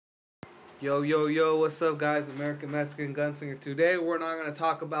Yo, yo, yo, what's up, guys? American Mexican Gunslinger. Today, we're not going to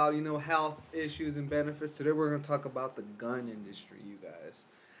talk about, health issues and benefits. Today, we're going to talk about the gun industry, you guys.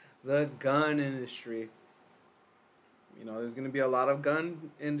 The gun industry. There's going to be a lot of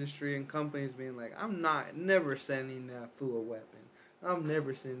gun industry and companies being like, I'm never sending that fool a weapon. I'm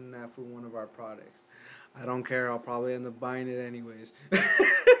never sending that fool one of our products. I don't care. I'll probably end up buying it anyways.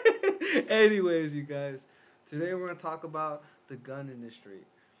 Anyways, you guys. Today, we're going to talk about the gun industry.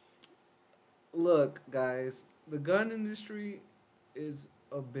 Look, guys, the gun industry is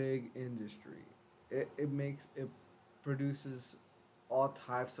a big industry. It produces all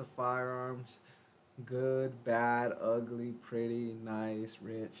types of firearms, good, bad, ugly, pretty, nice,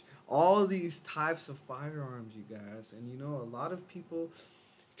 rich. All these types of firearms, you guys. And a lot of people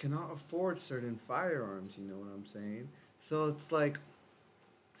cannot afford certain firearms, you know what I'm saying? So it's like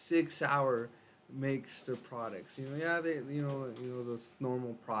Sig Sauer makes their products. Those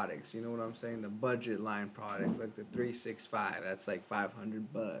normal products. You know what I'm saying? The budget line products like the 365. That's like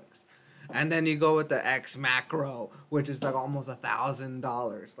 $500. And then you go with the X Macro, which is like almost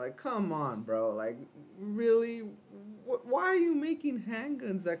 $1,000. Like, come on, bro. Like, really? Why are you making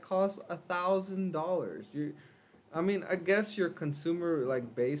handguns that cost $1,000? I guess your consumer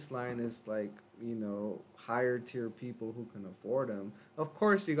like baseline is like higher tier people who can afford them. Of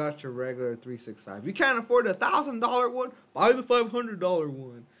course, you got your regular 365. You can't afford a $1,000 one. Buy the $500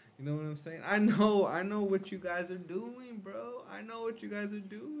 one. You know what I'm saying? I know what you guys are doing, bro. I know what you guys are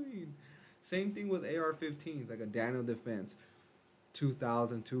doing. Same thing with AR-15s, like a Daniel Defense,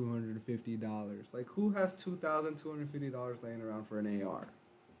 $2,250. Like, who has $2,250 laying around for an AR?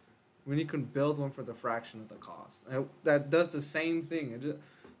 When you can build one for the fraction of the cost. That does the same thing.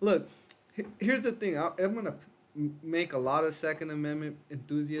 Look, here's the thing. I'm going to make a lot of Second Amendment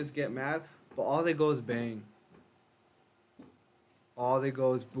enthusiasts get mad, but all they go is bang. All they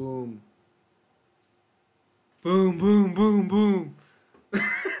go is boom. Boom, boom, boom, boom.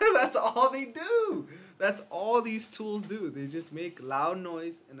 That's all they do. That's all these tools do. They just make loud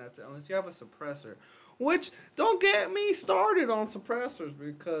noise, and that's it. Unless you have a suppressor. Which, don't get me started on suppressors,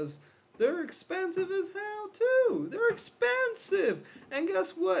 because they're expensive as hell, too. They're expensive. And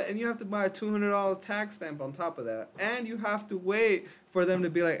guess what? And you have to buy a $200 tax stamp on top of that. And you have to wait for them to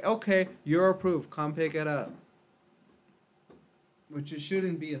be like, okay, you're approved. Come pick it up. Which it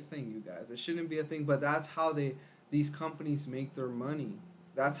shouldn't be a thing, you guys. It shouldn't be a thing, but that's how these companies make their money.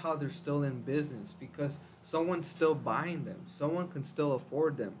 That's how they're still in business, because someone's still buying them. Someone can still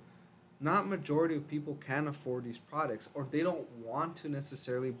afford them. Not majority of people can afford these products, or they don't want to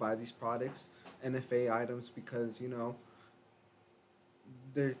necessarily buy these products, NFA items, because,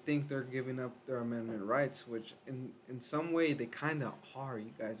 they think they're giving up their amendment rights, which in some way they kind of are,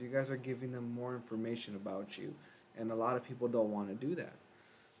 you guys. You guys are giving them more information about you, and a lot of people don't want to do that.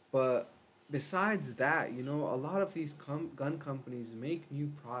 But besides that, a lot of these gun companies make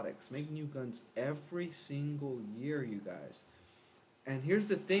new products, make new guns every single year, you guys. And here's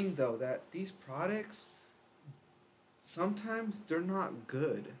the thing, though, that these products, sometimes they're not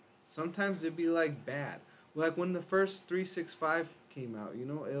good. Sometimes they'd be, like, bad. Like, when the first 365 came out, it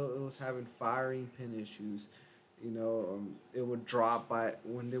was having firing pin issues. It would drop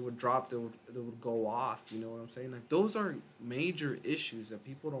when they would drop, it would go off. You know what I'm saying? Like, those are major issues that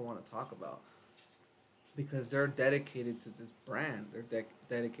people don't want to talk about, because they're dedicated to this brand. They're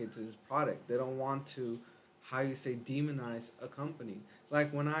dedicated to this product. They don't want to, demonize a company.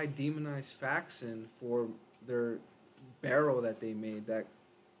 Like when I demonized Faxon for their barrel that they made that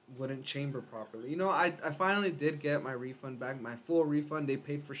wouldn't chamber properly. I finally did get my refund back, my full refund. They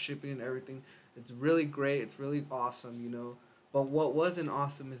paid for shipping and everything. It's really great. It's really awesome, But what wasn't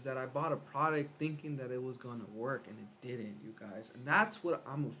awesome is that I bought a product thinking that it was going to work, and it didn't, you guys. And that's what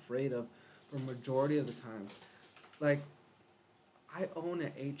I'm afraid of for majority of the times. Like, I own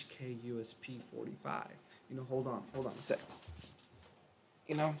an HK USP 45. Hold on a sec.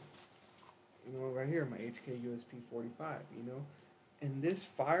 Right here, my HK USP 45, And this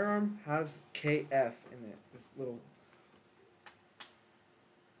firearm has KF in it. This little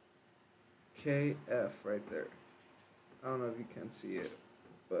KF right there. I don't know if you can see it,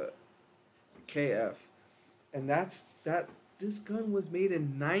 but KF. And this gun was made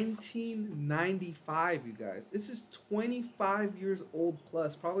in 1995, you guys. This is 25 years old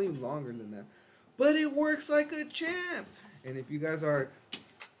plus, probably even longer than that. But it works like a champ. And if you guys are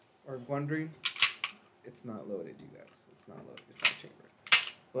wondering, it's not loaded, you guys. It's not loaded. It's not chambered.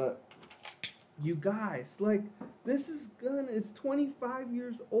 But you guys, like, this gun is 25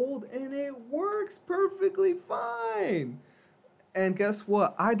 years old, and it works perfectly fine. And guess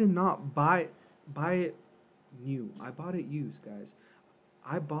what? I did not buy it new. I bought it used, guys.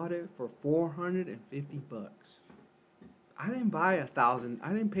 I bought it for $450. I didn't buy 1,000.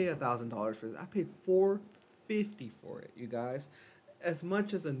 I didn't pay $1,000 for this. I paid $450 for it, you guys, as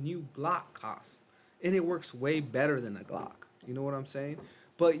much as a new Glock costs, and it works way better than a Glock. You know what I'm saying?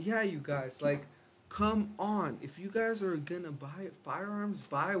 But yeah, you guys, like, come on. If you guys are gonna buy firearms,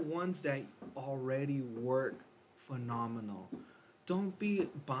 buy ones that already work phenomenal. Don't be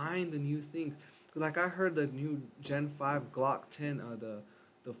buying the new things. Like I heard the new Gen 5 Glock 10,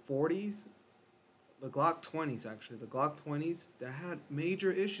 the 40s, the Glock 20s actually, the Glock 20s that had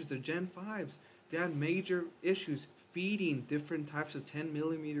major issues. The Gen 5s, they had major issues feeding different types of 10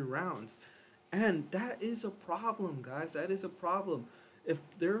 millimeter rounds, and that is a problem, guys. That is a problem. If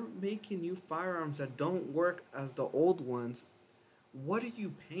they're making new firearms that don't work as the old ones, what are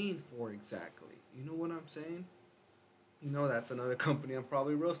you paying for exactly? You know what I'm saying? You know that's another company I'm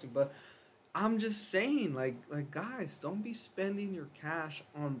probably roasting, but I'm just saying, like guys, don't be spending your cash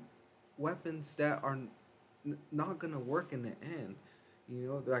on weapons that are not gonna work in the end. You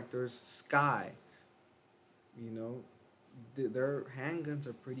know, like there's Sky. You know, their handguns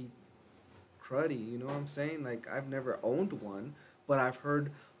are pretty cruddy. You know what I'm saying? Like I've never owned one, but I've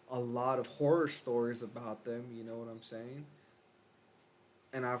heard a lot of horror stories about them. You know what I'm saying?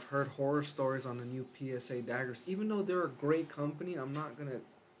 And I've heard horror stories on the new PSA daggers. Even though they're a great company, I'm not gonna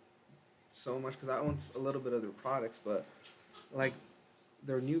so much because I own a little bit of their products, but like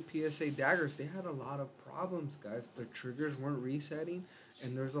their new PSA daggers, they had a lot of problems, guys. Their triggers weren't resetting,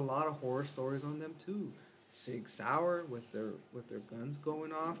 and there's a lot of horror stories on them too. Sig Sauer with their guns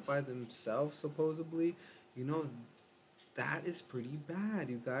going off by themselves supposedly, you know, that is pretty bad,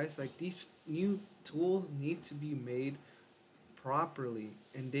 you guys. Like these new tools need to be made properly,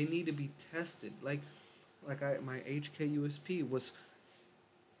 and they need to be tested. Like my HK USP was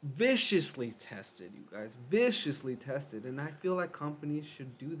viciously tested, you guys, viciously tested, and I feel like companies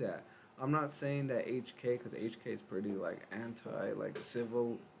should do that. I'm not saying that HK, because HK is pretty like anti like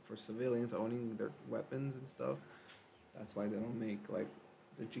civil for civilians owning their weapons and stuff. That's why they don't make like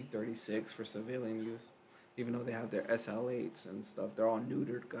the G36 for civilian use, even though they have their SL8s and stuff. They're all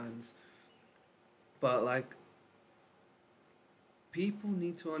neutered guns. But like people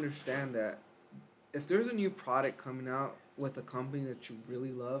need to understand that if there's a new product coming out with a company that you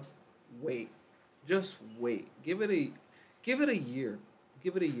really love, wait. Just wait. Give it a year.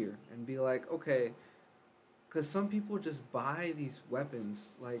 Give it a year and be like, okay, cuz some people just buy these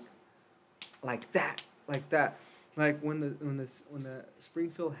weapons like that. Like when the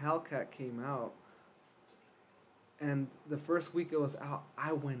Springfield Hellcat came out, and the first week it was out,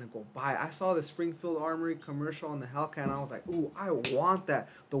 I went to go buy it. I saw the Springfield Armory commercial on the Hellcat, and I was like, ooh, I want that.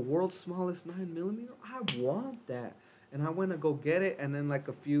 The world's smallest 9mm. I want that. And I went to go get it, and then like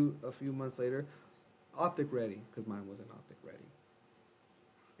a few months later, optic ready, because mine wasn't optic ready.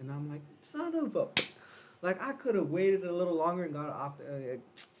 And I'm like, son of a, like I could have waited a little longer and got it optic.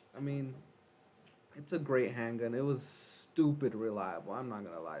 I mean, it's a great handgun. It was stupid reliable. I'm not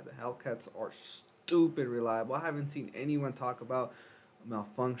gonna lie. The Hellcats are stupid reliable. I haven't seen anyone talk about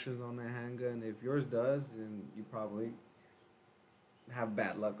malfunctions on that handgun. If yours does, then you probably have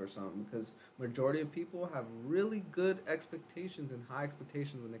bad luck or something, because majority of people have really good expectations and high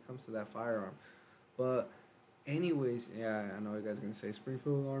expectations when it comes to that firearm. But anyways, yeah, I know you guys are gonna say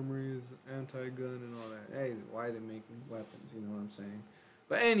Springfield Armory is anti-gun and all that. Hey, why are they making weapons? You know what I'm saying?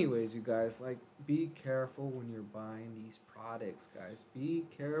 But anyways, you guys, like, be careful when you're buying these products, guys. Be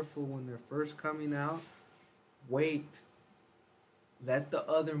careful when they're first coming out. Wait. Let the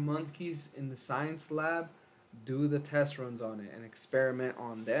other monkeys in the science lab do the test runs on it and experiment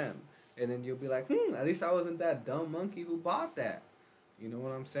on them. And then you'll be like, at least I wasn't that dumb monkey who bought that. You know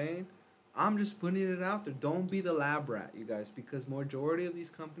what I'm saying? I'm just putting it out there. Don't be the lab rat, you guys, because majority of these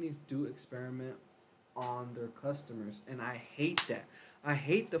companies do experiment on their customers, and I hate that. I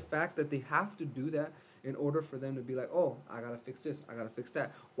hate the fact that they have to do that in order for them to be like, oh, I gotta fix this, I gotta fix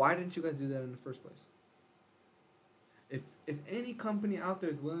that. Why didn't you guys do that in the first place? If any company out there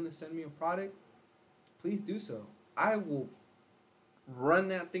is willing to send me a product, please do so. I will run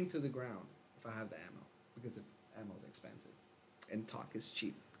that thing to the ground if I have the ammo, because if ammo is expensive and talk is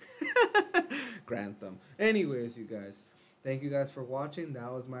cheap. Grantham. Anyways, you guys, thank you guys for watching.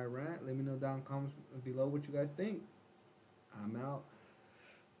 That was my rant. Let me know down in the comments below what you guys think. I'm out.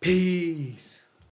 Peace.